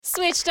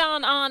Switched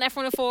on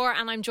F104,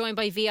 and I'm joined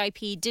by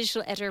VIP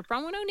digital editor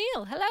Bronwyn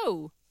O'Neill.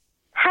 Hello.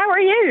 How are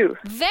you?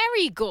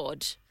 Very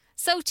good.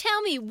 So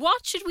tell me,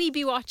 what should we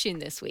be watching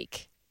this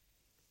week?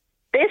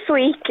 This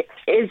week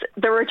is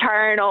the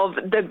return of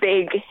the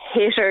big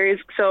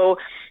hitters. So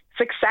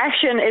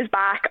Succession is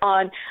back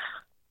on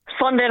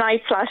Sunday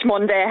night /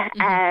 Monday.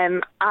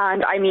 And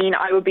I mean,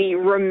 I would be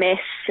remiss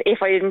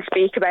if I didn't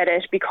speak about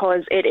it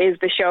because it is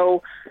the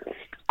show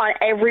on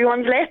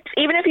everyone's lips.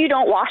 Even if you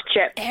don't watch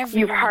it,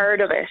 you've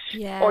heard of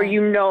it, or you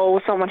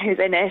know someone who's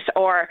in it,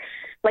 or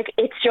like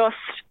it's just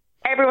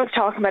everyone's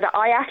talking about it.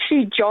 I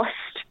actually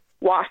just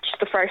watched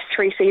the first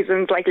 3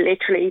 seasons, like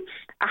literally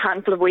a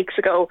handful of weeks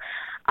ago,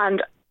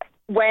 and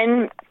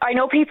when I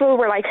know people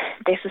were like,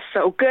 "This is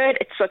so good,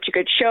 it's such a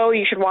good show,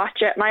 you should watch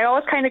it," and I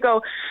always kind of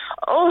go,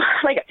 "Oh,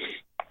 like."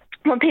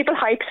 When people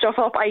hype stuff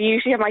up, I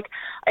usually am like,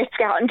 it's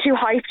gotten too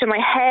hyped in my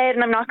head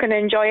and I'm not going to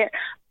enjoy it.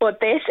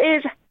 But this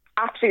is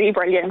absolutely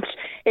brilliant.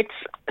 It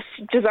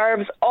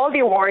deserves all the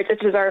awards. It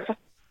deserves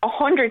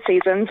 100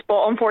 seasons,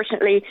 but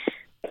unfortunately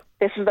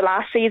this is the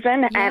last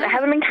season, and it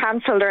hasn't been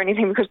cancelled or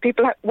anything because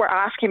people were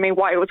asking me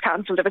why it was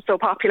cancelled if it's so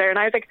popular, and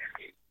I was like,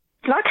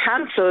 it's not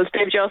cancelled,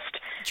 they've just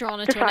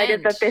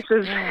decided that this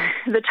is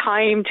the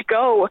time to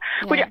go,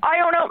 which I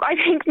don't know, I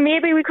think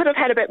maybe we could have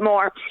had a bit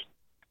more,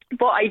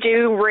 but I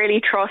do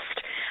really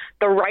trust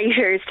the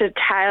writers to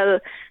tell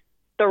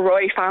the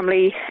Roy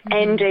family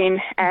ending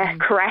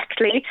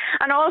correctly.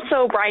 And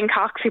also Brian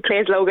Cox, who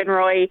plays Logan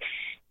Roy,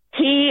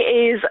 he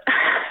is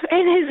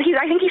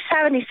I think he's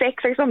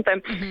 76 or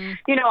something.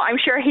 You know, I'm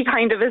sure he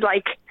kind of is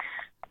like,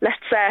 let's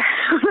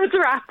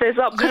wrap this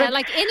up. Yeah,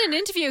 like in an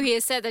interview he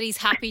has said that he's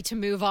happy to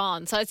move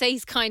on. So I'd say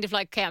he's kind of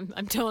like, okay,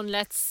 I'm done.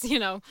 Let's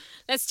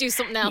do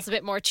something else a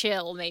bit more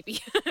chill maybe.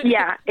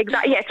 Yeah,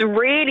 exactly. Yeah, it's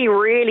really,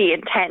 really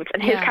intense.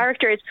 And his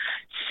character is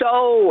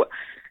so...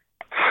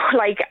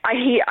 like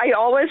I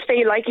always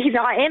feel like he's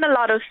not in a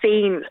lot of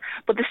scenes,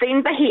 but the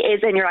scenes that he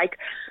is in, you're like,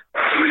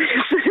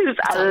 this is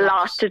a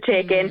lot to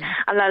take in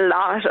and a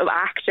lot of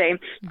acting.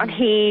 And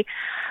he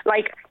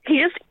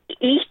just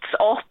eats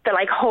up the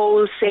like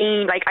whole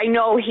scene. Like, I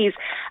know he's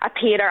a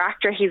theatre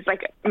actor, he's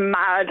like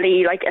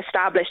madly like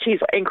established, he's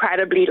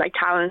incredibly like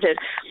talented,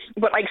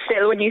 but like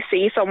still when you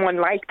see someone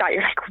like that,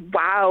 you're like,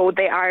 wow,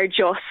 they are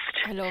just,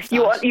 I love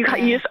that.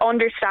 you just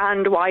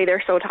understand why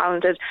they're so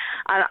talented.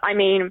 And I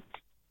mean,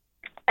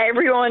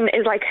 everyone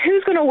is like,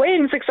 who's going to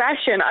win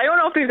Succession? I don't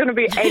know if there's going to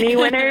be any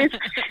winners.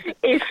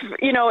 If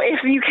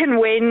you can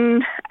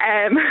win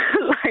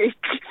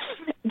like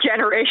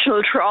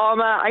generational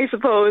trauma, I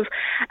suppose.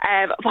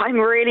 But I'm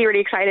really,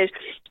 really excited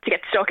to get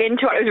stuck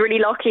into it. I was really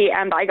lucky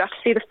and I got to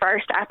see the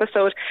first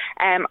episode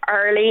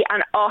early,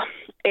 and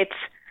it's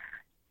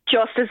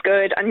just as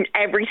good and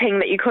everything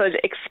that you could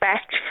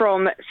expect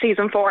from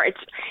season 4.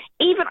 It's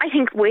even, I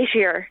think,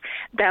 wittier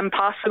than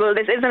possible.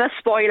 This isn't a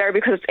spoiler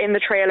because it's in the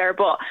trailer,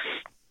 but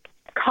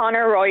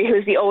Connor Roy,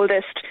 who's the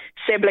oldest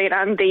sibling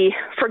and the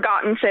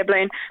forgotten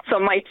sibling,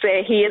 some might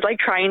say, he is like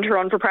trying to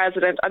run for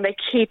president, and they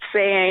keep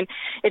saying,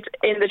 it's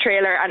in the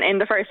trailer and in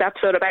the first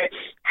episode, about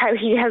how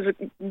he has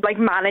like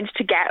managed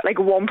to get like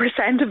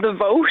 1% of the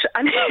vote,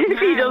 and if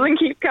he doesn't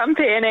keep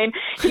campaigning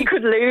he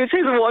could lose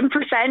his 1%.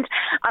 And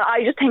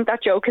I just think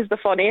that joke is the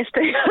funniest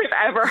thing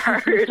I've ever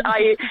heard.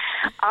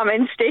 I'm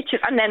in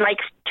stitches, and then like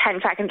 10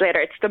 seconds later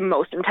it's the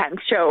most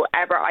intense show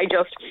ever. I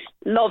just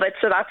love it.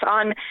 So that's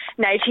on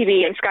Now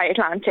TV and Sky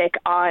Atlantic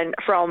on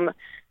from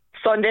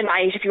Sunday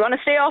night if you want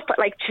to stay up at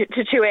like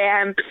to 2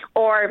 a.m,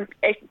 or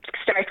it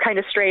starts kind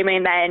of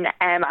streaming then,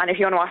 and if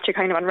you want to watch it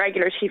kind of on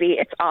regular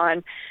TV, it's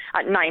on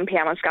at 9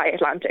 p.m. on Sky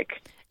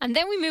Atlantic. And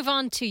then we move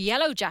on to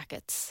Yellow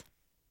Jackets.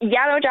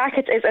 Yellow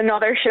Jackets is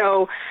another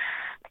show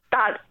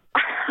that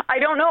I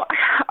don't know,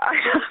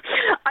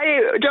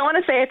 I don't want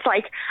to say it's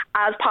like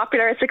as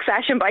popular as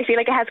Succession, but I feel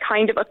like it has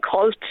kind of a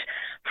cult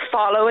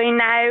following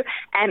now,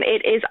 and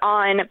it's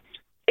on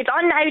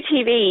Now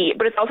TV,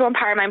 but it's also on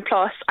Paramount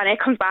Plus, and it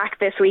comes back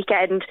this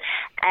weekend.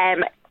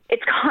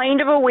 It's kind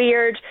of a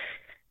weird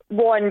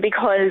one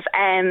because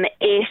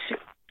it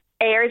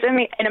airs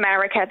in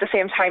America at the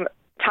same time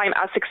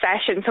as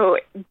Succession, so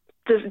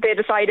they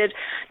decided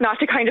not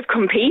to kind of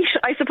compete,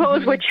 I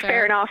suppose, which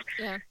fair enough.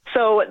 Yeah.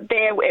 So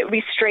it'll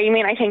be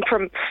streaming, I think,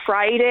 from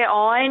Friday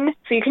on,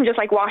 so you can just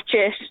like watch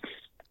it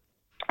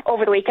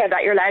over the weekend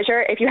at your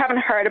leisure. If you haven't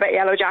heard about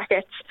Yellow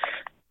Jackets,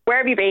 where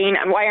have you been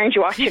and why aren't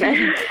you watching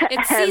it?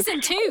 It's season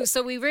 2,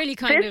 so we really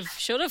kind of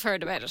should have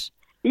heard about it.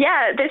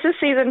 Yeah, this is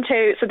season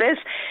 2. So this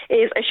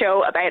is a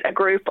show about a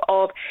group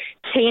of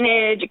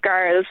teenage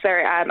girls.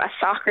 They're a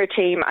soccer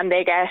team, and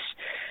they get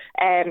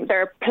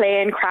their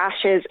plane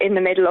crashes in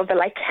the middle of the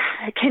like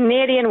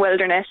Canadian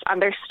wilderness,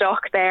 and they're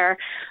stuck there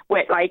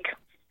with like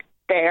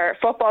their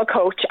football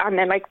coach and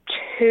then like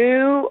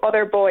 2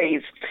 other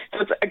boys.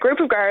 So it's a group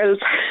of girls,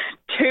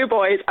 2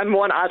 boys and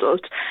 1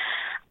 adult.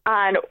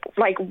 And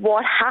like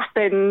what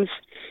happens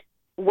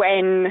to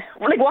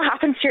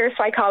your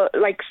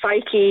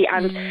psyche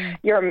and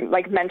your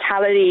like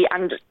mentality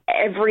and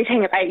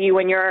everything about you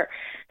when you're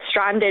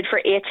stranded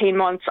for 18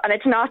 months. And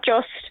it's not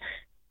just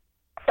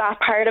that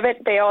part of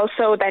it. They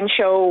also then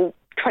show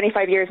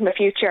 25 years in the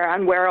future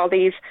and where all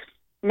these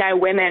now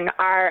women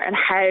are and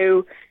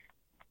how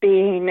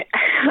being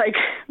like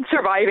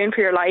surviving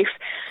for your life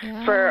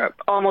for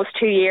almost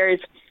 2 years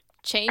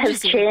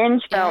has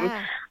changed them.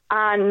 Yeah.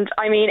 And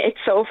I mean, it's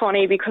so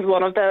funny because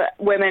one of the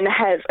women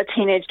has a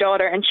teenage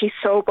daughter and she's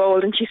so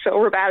bold and she's so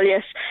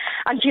rebellious.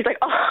 And she's like,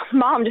 "Oh,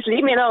 Mom, just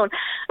leave me alone."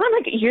 And I'm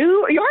like,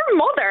 your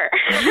mother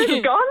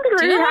has gone through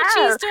Do you know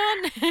hell. what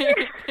she's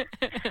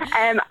done?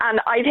 And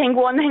I think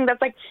one thing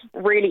that's like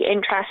really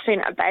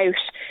interesting about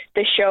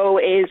the show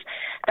is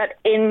that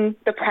in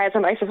the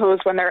present, I suppose,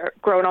 when they're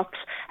grown-ups,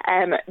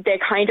 they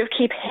kind of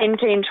keep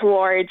hinting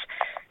towards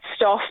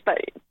stuff that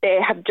they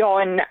have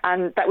done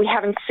and that we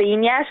haven't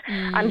seen yet,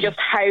 and just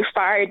how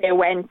far they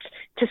went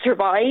to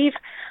survive.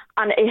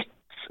 And it's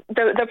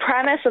the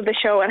premise of the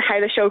show and how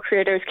the show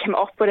creators came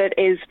up with it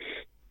is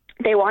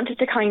they wanted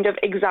to kind of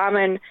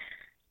examine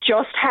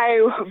just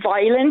how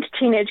violent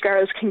teenage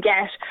girls can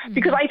get,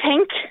 because I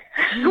think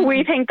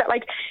we think that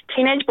like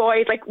teenage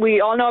boys, like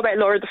we all know about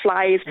Lord of the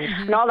Flies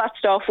and all that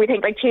stuff, we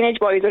think like teenage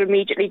boys would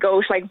immediately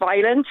go to like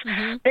violence.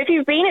 But if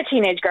you've been a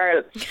teenage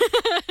girl,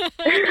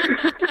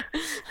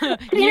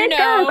 teenage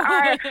girls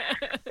are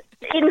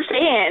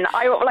insane.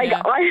 I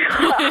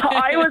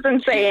was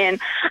insane,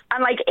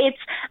 and like it's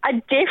a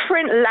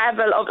different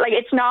level of like,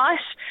 it's not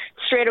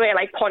straight away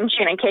like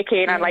punching and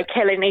kicking and like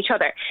killing each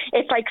other.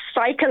 It's like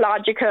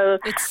psychological,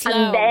 it's slow.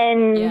 and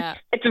then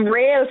it's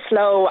real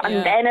slow,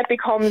 and then it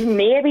becomes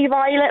maybe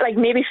violent, like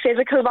maybe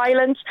physical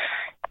violence.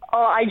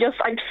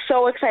 I'm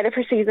so excited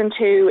for season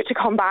 2 to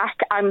come back,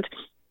 and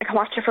I can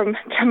watch it from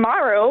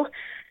tomorrow,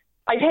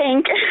 I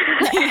think.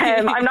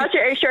 I'm not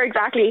sure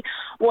exactly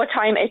what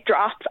time it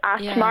drops at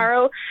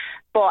tomorrow,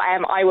 but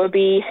I will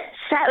be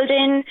settled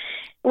in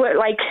with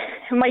like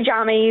my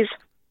jammies,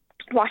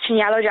 watching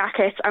Yellow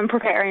Jackets and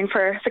preparing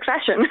for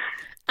Succession.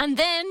 And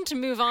then to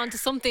move on to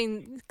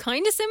something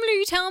kind of similar,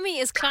 you tell me,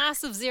 is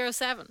Class of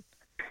 07.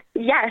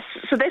 Yes,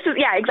 so this is,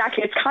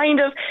 exactly. It's kind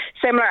of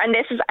similar, and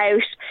this is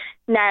out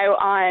now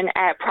on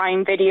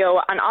Prime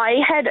Video, and I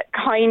had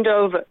kind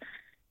of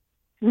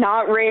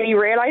not really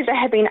realised it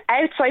had been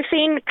out, so I've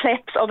seen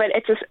clips of it.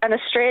 It's an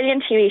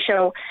Australian TV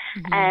show,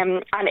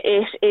 and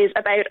it is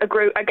about a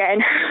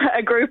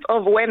group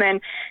of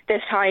women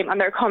this time, and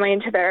they're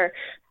coming to their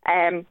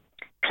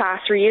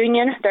class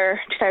reunion, their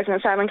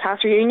 2007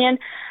 class reunion,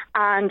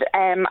 and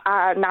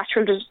a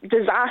natural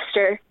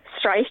disaster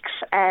strikes,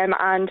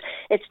 and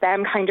it's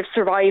them kind of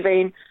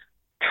surviving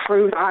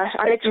through that,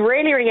 and it's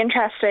really, really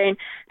interesting.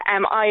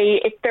 I'm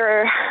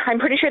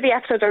pretty sure the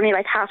episodes are only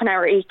like half an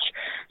hour each,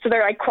 so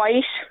they're like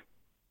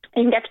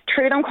you can get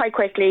through them quite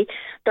quickly.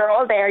 They're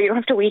all there. You don't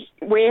have to wait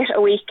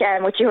a week,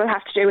 which you will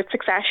have to do with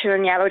Succession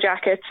and Yellow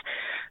Jackets,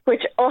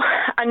 which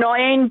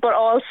annoying, but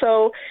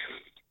also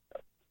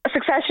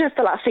Succession is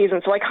the last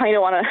season, so I kind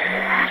of want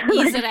to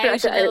ease it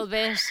out a little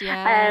bit.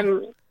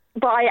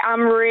 But I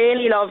am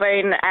really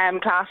loving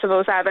Class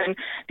of 07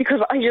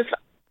 because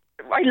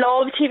I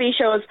love TV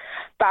shows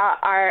that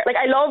are like,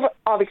 I love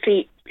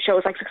obviously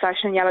shows like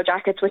Succession and Yellow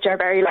Jackets, which are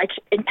very like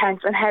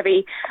intense and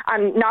heavy,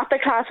 and not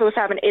that Class of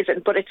 07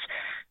 isn't, but it's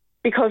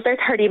because they're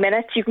 30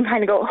 minutes, you can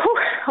kind of go,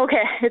 oh,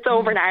 okay, it's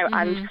over now,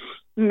 and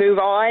move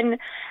on.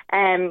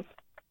 And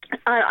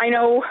I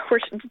know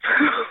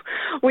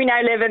we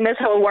now live in this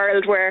whole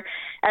world where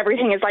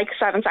everything is like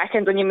 7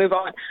 seconds and you move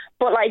on.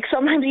 But like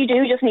sometimes you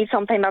do just need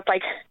something that's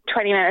like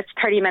 20 minutes,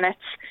 30 minutes,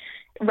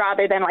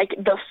 rather than like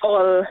the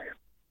full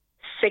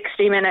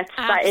 60 minutes.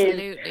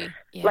 Absolutely. That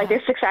is like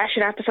a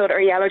Succession episode or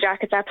a Yellow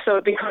Jackets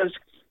episode, because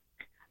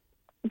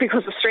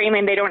of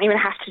streaming they don't even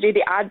have to do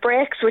the ad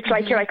breaks, which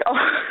like you're like, oh,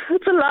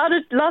 it's a lot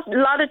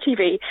of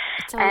TV.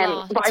 It's a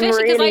lot.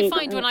 Especially because I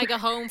find when I go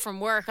home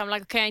from work, I'm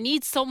like, okay, I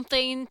need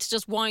something to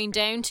just wind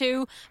down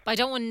to, but I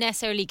don't want to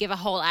necessarily give a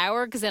whole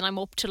hour because then I'm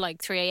up to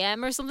like 3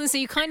 a.m. or something, so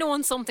you kind of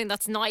want something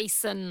that's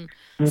nice and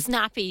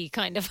snappy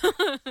kind of.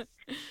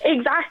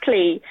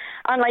 Exactly.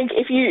 And like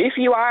if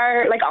you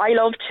are like, I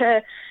love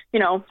to, you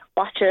know,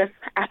 watch a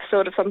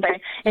episode of something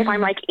if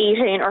I'm like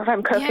eating or if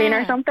I'm cooking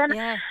or something.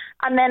 Yeah.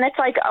 And then it's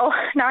like, oh,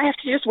 now I have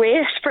to just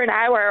wait for an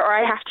hour, or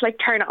I have to like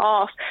turn it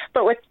off.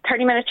 But with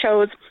 30-minute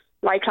shows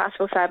like Class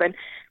of 07,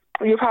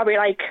 you probably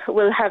like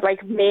will have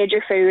like made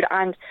your food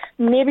and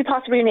maybe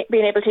possibly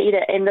being able to eat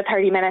it in the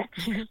 30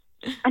 minutes.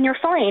 And you're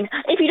fine.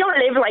 If you don't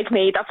live like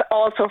me, that's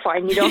also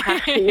fine. You don't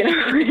have to,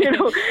 you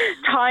know,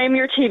 time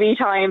your TV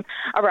time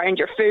around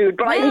your food.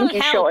 But I think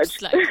you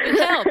should. Like, it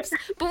helps.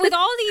 But with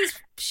all these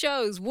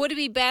shows, would it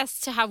be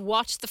best to have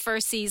watched the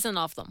first season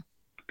of them?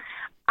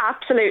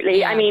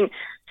 Absolutely. Yeah. I mean,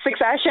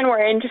 Succession,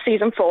 we're into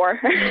season 4.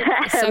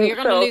 So you're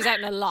going to lose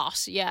out on a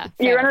lot. Yeah.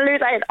 Fair. You're going to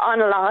lose out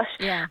on a lot.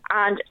 Yeah.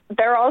 And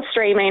they're all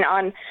streaming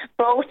on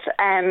both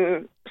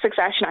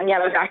Succession and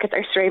Yellow Jackets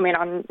are streaming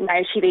on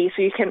Now TV,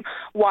 so you can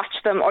watch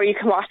them, or you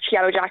can watch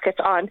Yellow Jackets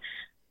on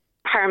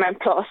Paramount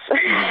Plus.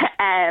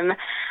 And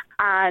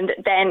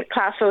then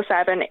Class of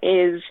 07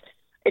 is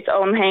its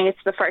own thing. It's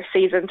the first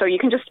season, so you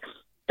can just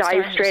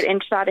dive straight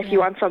into that if you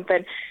want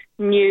something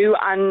new.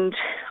 And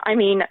I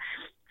mean,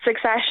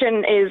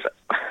 Succession is,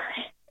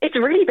 it's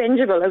really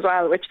bingeable as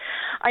well, which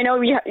I know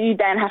you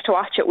then have to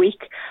watch it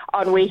week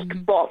on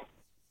week, but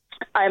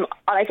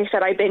like I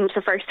said, I binged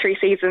the first 3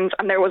 seasons,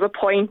 and there was a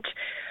point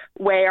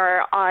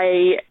where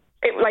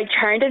it like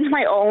turned into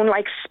my own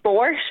like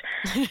sport,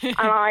 and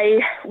I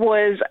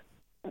was,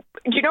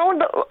 you know,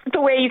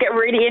 the way you get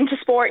really into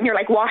sport and you're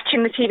like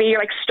watching the TV, you're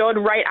like stood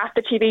right at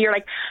the TV, you're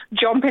like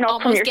jumping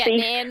up from your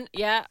seat. In.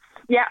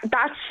 Yeah,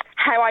 that's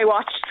how I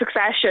watched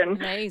Succession.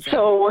 Amazing.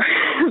 So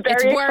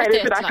very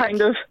excited for that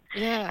kind of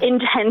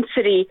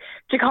intensity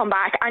to come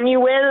back, and you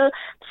will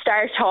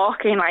start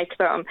talking like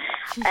them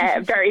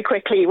very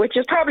quickly, which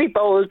is probably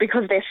bold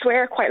because they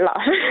swear quite a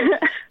lot.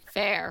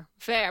 Fair.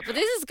 But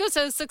this is good.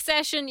 So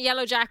Succession,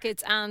 Yellow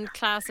Jackets and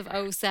Class of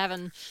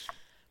 '07.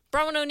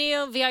 Bronwyn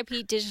O'Neill,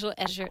 VIP Digital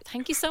Editor,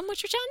 thank you so much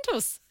for chatting to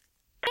us.